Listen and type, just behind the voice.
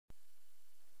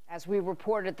As we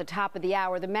reported at the top of the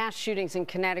hour, the mass shootings in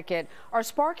Connecticut are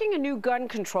sparking a new gun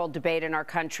control debate in our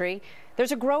country.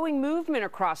 There's a growing movement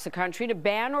across the country to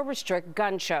ban or restrict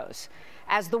gun shows,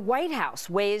 as the White House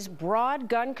weighs broad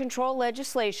gun control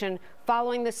legislation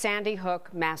following the Sandy Hook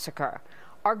massacre.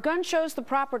 Are gun shows the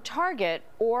proper target,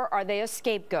 or are they a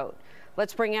scapegoat?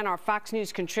 Let's bring in our Fox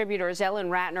News contributors, Ellen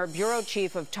Ratner, Bureau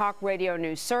Chief of Talk Radio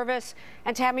News Service,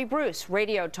 and Tammy Bruce,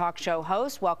 radio talk show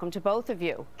host. Welcome to both of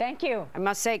you. Thank you. I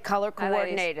must say, color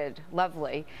coordinated.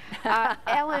 Lovely.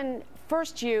 Ellen,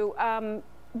 first you.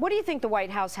 What do you think the White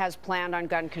House has planned on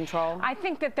gun control? I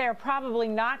think that they're probably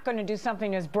not going to do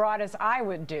something as broad as I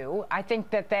would do. I think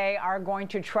that they are going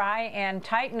to try and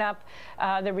tighten up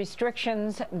the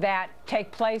restrictions that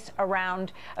take place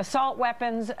around assault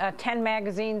weapons, 10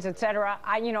 magazines, etc.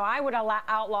 I would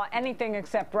outlaw anything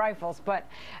except rifles, but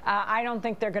I don't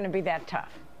think they're going to be that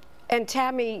tough. And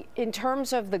Tammy, in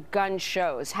terms of the gun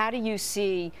shows, how do you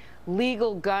see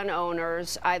legal gun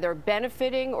owners either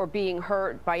benefiting or being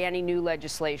hurt by any new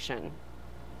legislation?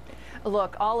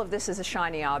 Look, all of this is a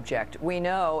shiny object. We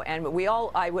know, and we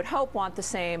all, I would hope, want the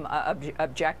same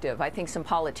objective. I think some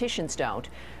politicians don't,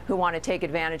 who want to take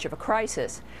advantage of a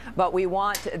crisis. But we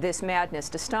want this madness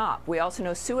to stop. We also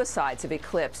know suicides have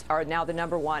eclipsed, are now the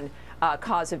 #1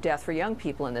 cause of death for young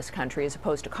people in this country, as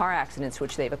opposed to car accidents,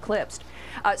 which they've eclipsed.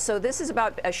 So this is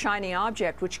about a shiny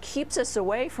object, which keeps us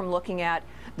away from looking at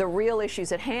the real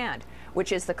issues at hand,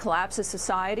 which is the collapse of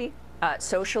society,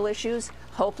 social issues,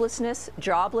 hopelessness,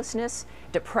 joblessness,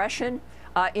 depression.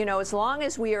 As long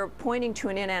as we are pointing to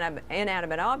an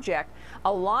inanimate object,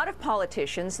 a lot of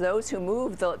politicians, those who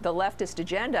move the leftist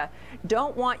agenda,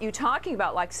 don't want you talking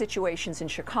about like situations in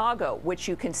Chicago, which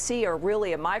you can see are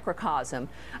really a microcosm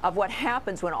of what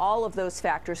happens when all of those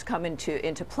factors come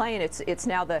into play. And it's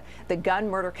now the gun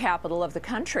murder capital of the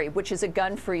country, which is a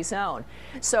gun-free zone.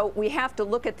 So we have to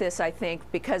look at this, I think,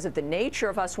 because of the nature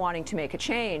of us wanting to make a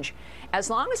change. As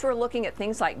long as we're looking at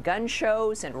things like gun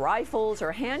shows and rifles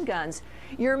or handguns,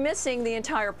 you're missing the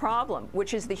entire problem,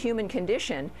 which is the human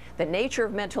condition, the nature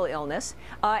of mental illness,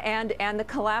 and the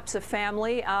collapse of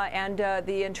family and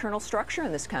the internal structure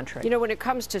in this country. You know, when it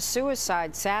comes to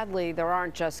suicide, sadly, there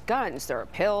aren't just guns. There are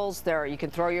pills. You can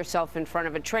throw yourself in front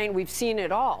of a train. We've seen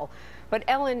it all. But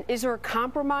Ellen, is there a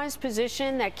compromised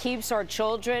position that keeps our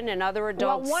children and other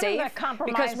adults safe?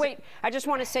 Because wait, I just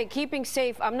want to say, keeping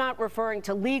safe, I'm not referring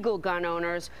to legal gun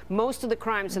owners. Most of the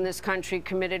crimes in this country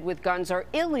committed with guns are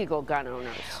illegal gun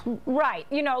owners. Right.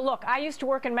 Look, I used to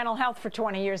work in mental health for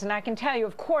 20 years, and I can tell you,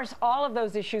 of course, all of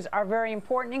those issues are very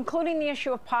important, including the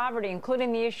issue of poverty,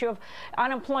 including the issue of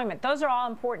unemployment. Those are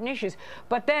all important issues.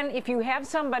 But then if you have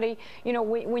somebody,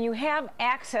 when you have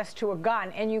access to a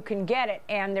gun and you can get it,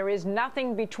 and there is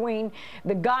nothing between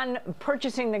the gun,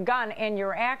 purchasing the gun, and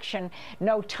your action,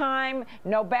 no time,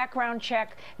 no background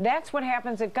check, that's what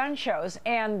happens at gun shows.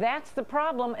 And that's the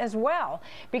problem as well,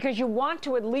 because you want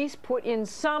to at least put in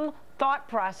some thought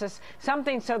process,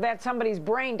 something so that somebody's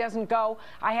brain doesn't go,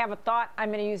 I have a thought, I'm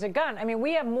going to use a gun. I mean,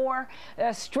 we have more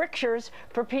strictures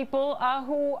for people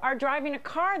who are driving a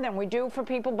car than we do for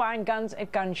people buying guns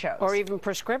at gun shows. Or even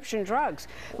prescription drugs.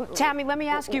 Tammy, let me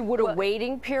ask you, would a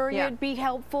waiting period be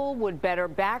helpful? Would better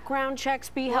background checks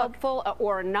be helpful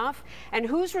or enough? And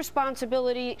whose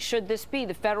responsibility should this be,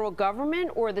 the federal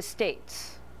government or the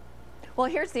states? Well,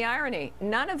 here's the irony.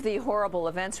 None of the horrible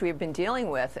events we've been dealing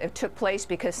with took place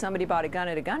because somebody bought a gun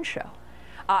at a gun show.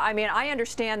 I mean, I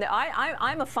understand that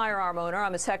I'm a firearm owner.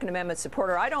 I'm a Second Amendment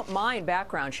supporter. I don't mind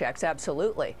background checks,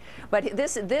 absolutely. But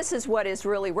this is what is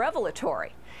really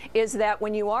revelatory, is that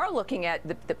when you are looking at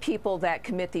the people that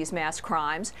commit these mass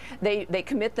crimes, they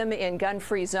commit them in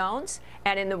gun-free zones.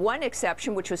 And in the one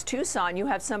exception, which was Tucson, you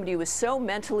have somebody who was so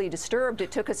mentally disturbed, it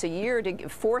took us a year to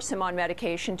force him on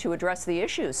medication to address the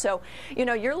issues. So,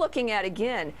 you're looking at,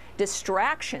 again,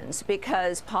 distractions,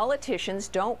 because politicians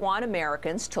don't want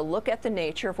Americans to look at the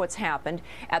nature of what's happened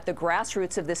at the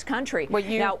grassroots of this country. Well,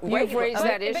 you've raised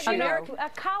that issue.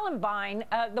 Columbine,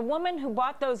 the woman who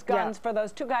bought those guns for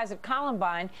those two guys at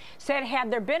Columbine, said had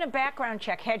there been a background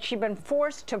check, had she been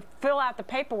forced to fill out the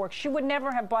paperwork, she would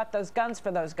never have bought those guns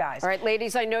for those guys. All right,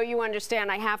 ladies, I know you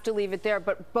understand. I have to leave it there,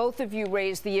 but both of you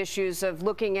raised the issues of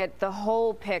looking at the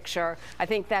whole picture. I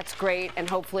think that's great, and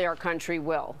hopefully our country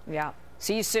will. Yeah.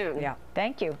 See you soon. Yeah.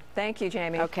 Thank you. Thank you,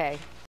 Jamie. Okay.